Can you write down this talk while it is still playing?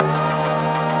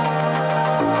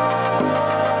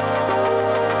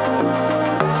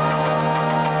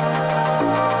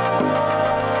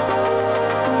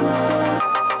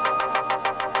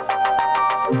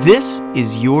This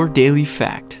is your Daily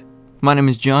Fact. My name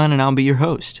is John, and I'll be your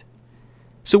host.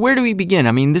 So where do we begin?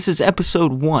 I mean, this is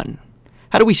episode 1.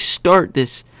 How do we start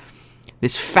this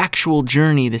factual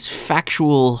journey, this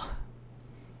factual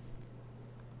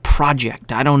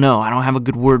project? I don't know. I don't have a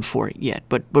good word for it yet.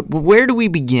 But where do we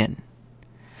begin?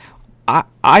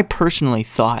 I personally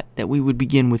thought that we would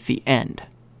begin with the end.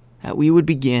 That we would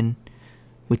begin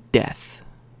with death.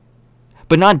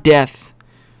 But not death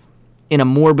in a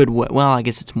morbid way. Well, I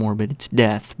guess it's morbid. It's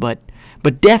death. But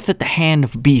death at the hand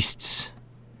of beasts.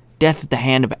 Death at the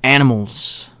hand of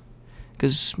animals.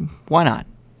 Because why not?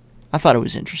 I thought it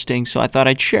was interesting, so I thought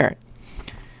I'd share it.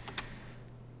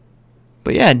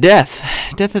 But yeah, death.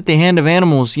 Death at the hand of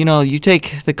animals. You know, you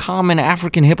take the common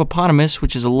African hippopotamus,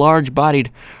 which is a large-bodied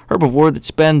herbivore that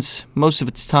spends most of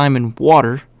its time in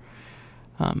water.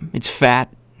 It's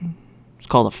fat. It's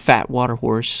called a fat water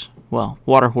horse. Well,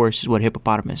 water horse is what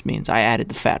hippopotamus means. I added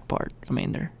the fat part. I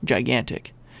mean, they're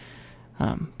gigantic.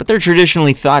 But they're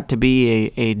traditionally thought to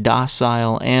be a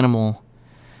docile animal.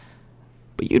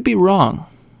 But you'd be wrong.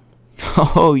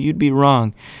 Oh, you'd be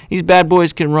wrong. These bad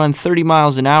boys can run 30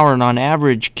 miles an hour and on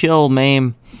average kill,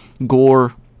 maim,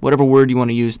 gore, whatever word you want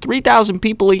to use, 3,000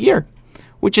 people a year,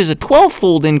 which is a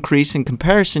 12-fold increase in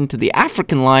comparison to the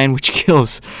African lion, which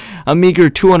kills a meager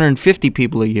 250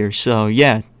 people a year. So,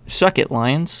 yeah, suck it,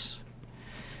 lions.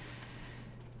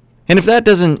 And if that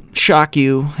doesn't shock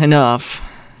you enough,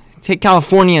 take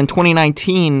California in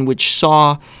 2019, which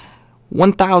saw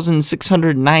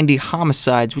 1,690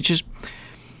 homicides, which is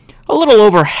a little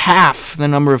over half the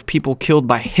number of people killed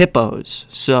by hippos.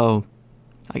 So,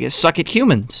 I guess suck it,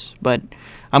 humans. But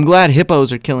I'm glad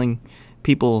hippos are killing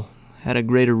people at a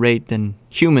greater rate than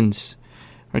humans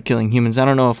are killing humans. I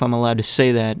don't know if I'm allowed to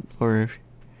say that or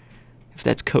if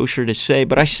that's kosher to say,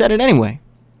 but I said it anyway.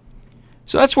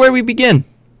 So that's where we begin.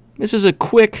 This is a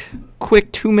quick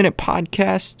 2-minute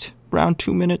podcast, around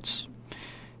 2 minutes,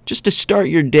 just to start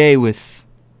your day with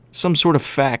some sort of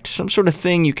fact, some sort of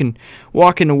thing you can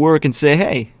walk into work and say,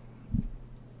 hey,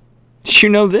 did you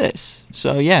know this?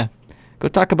 So yeah, go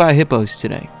talk about hippos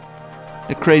today.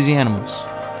 They're crazy animals.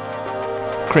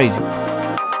 Crazy.